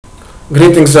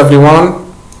Greetings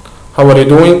everyone, how are you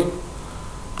doing?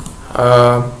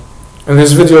 In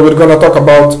this video we're gonna talk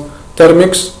about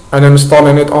Termux and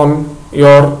installing it on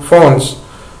your phones.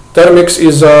 Termux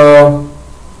is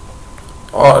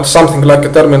something like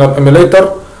a terminal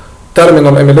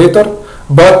emulator,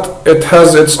 but it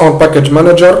has its own package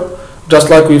manager, just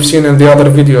like we've seen in the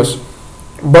other videos.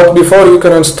 But before you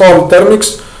can install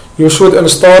Termux, you should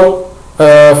install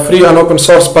a free and open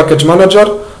source package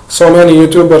manager. So many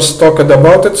YouTubers talked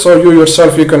about it, so you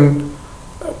yourself, you can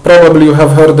probably you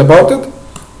have heard about it.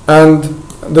 And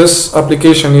this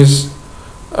application is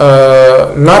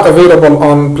not available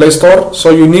on Play Store, so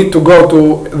you need to go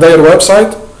to their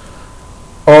website,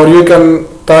 or you can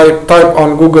type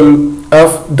on Google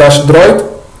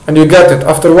F-droid and you get it.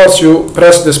 Afterwards you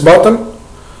press this button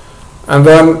and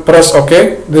then press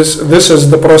OK. This is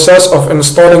the process of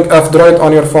installing F-droid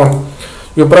on your phone.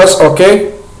 You press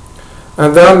OK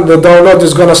and then the download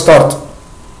is gonna start.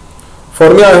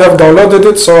 For me, I have downloaded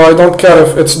it, so I don't care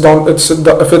if it's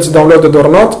downloaded or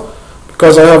not,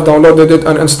 because I have downloaded it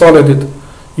and installed it.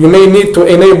 You may need to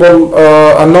enable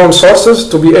unknown sources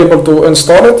to be able to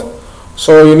install it,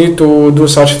 so you need to do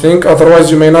such thing.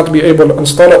 Otherwise, you may not be able to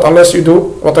install it unless you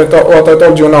do what I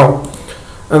told you now.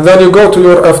 And then you go to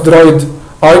your F-droid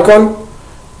icon.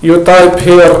 You type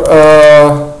here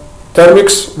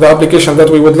Termux, the application that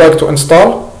we would like to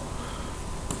install.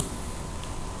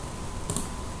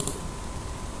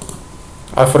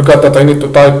 I forgot that I need to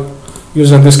type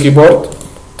using this keyboard,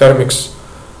 Termux.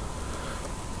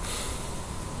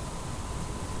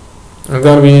 And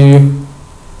then we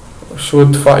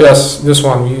should find, yes, this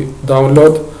one, we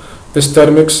download this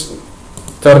Termux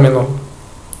terminal.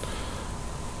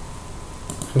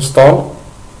 Install.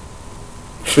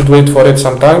 Should wait for it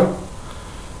some time.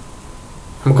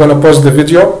 I'm gonna pause the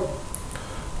video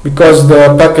because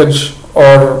the package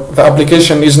or the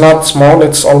application is not small,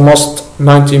 it's almost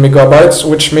 90 megabytes,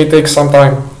 which may take some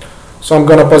time. So I'm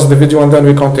gonna pause the video and then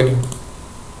we continue.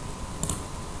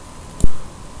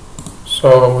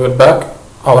 So we're back.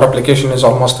 Our application is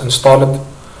almost installed.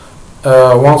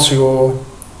 Once you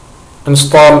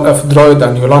install F-droid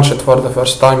and you launch it for the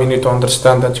first time, you need to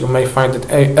understand that you may find it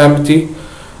empty,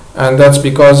 and that's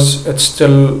because it's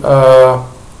still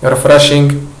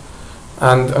refreshing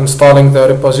and installing the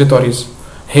repositories.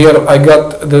 Here I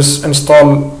got this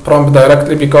install prompt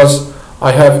directly because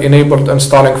I have enabled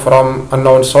installing from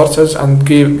unknown sources, and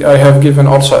I have given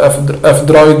also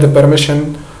F-droid the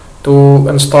permission to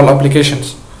install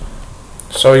applications.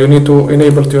 So you need to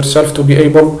enable it yourself to be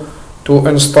able to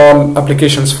install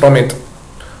applications from it.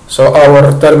 So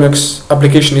our Termux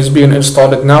application is being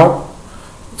installed now.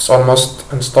 It's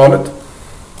almost installed.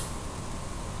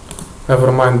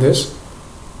 Never mind this.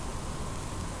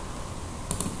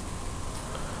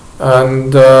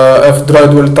 And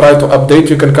F-droid will try to update.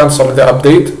 You can cancel the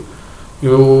update.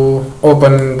 You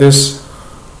open this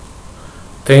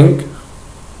thing.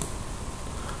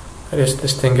 Where is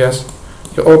this thing? Yes,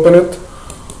 you open it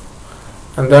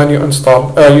and then you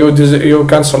install. You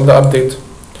cancel the update.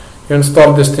 You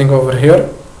install this thing over here.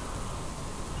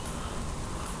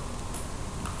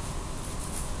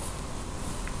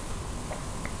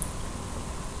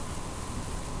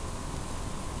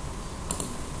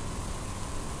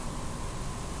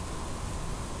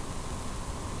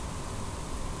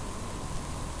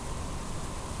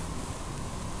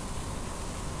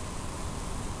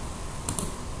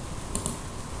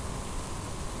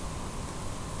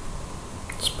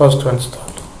 Supposed to install.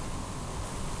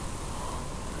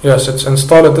 Yes, it's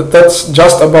installed. That's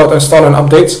just about installing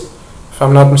updates, if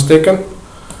I'm not mistaken.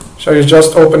 So you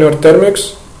just open your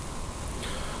Termux.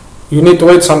 You need to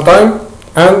wait some time,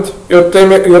 and your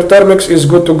Termux is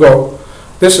good to go.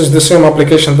 This is the same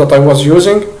application that I was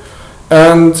using,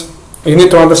 and you need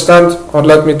to understand, or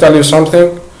let me tell you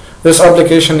something. This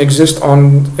application exists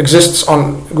on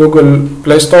Google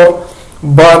Play Store,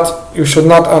 but you should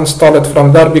not install it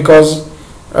from there because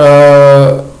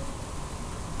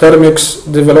Termux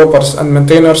developers and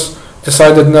maintainers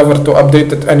decided never to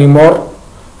update it anymore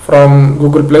from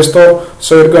Google Play Store.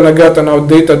 So you're gonna get an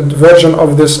outdated version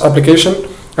of this application,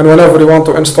 and whenever you want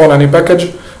to install any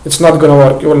package, it's not gonna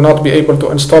work. You will not be able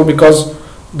to install because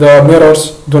the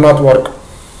mirrors do not work.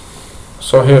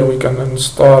 So here we can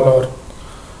install or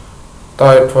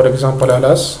type, for example,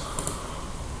 ls,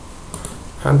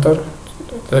 enter.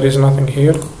 There is nothing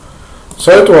here,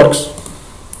 so it works.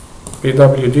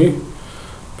 pwd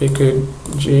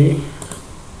pkg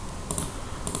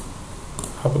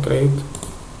upgrade,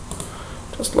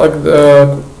 just like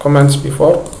the comments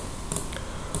before,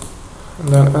 and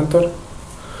then enter.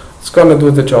 It's gonna do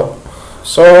the job.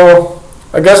 So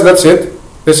I guess that's it.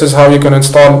 This is how you can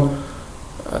install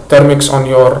Termux on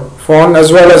your phone,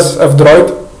 as well as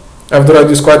F-droid. F-droid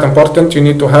is quite important, you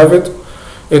need to have it.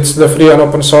 It's the free and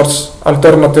open source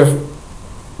alternative.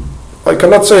 I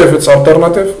cannot say if it's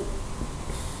alternative,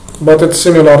 but it's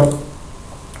similar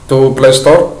to Play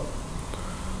Store.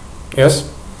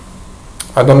 Yes,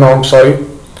 I don't know, I'm sorry,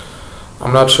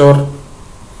 I'm not sure,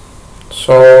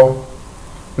 so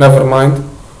never mind.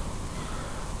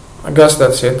 I guess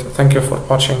that's it. Thank you for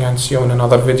watching and see you in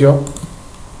another video.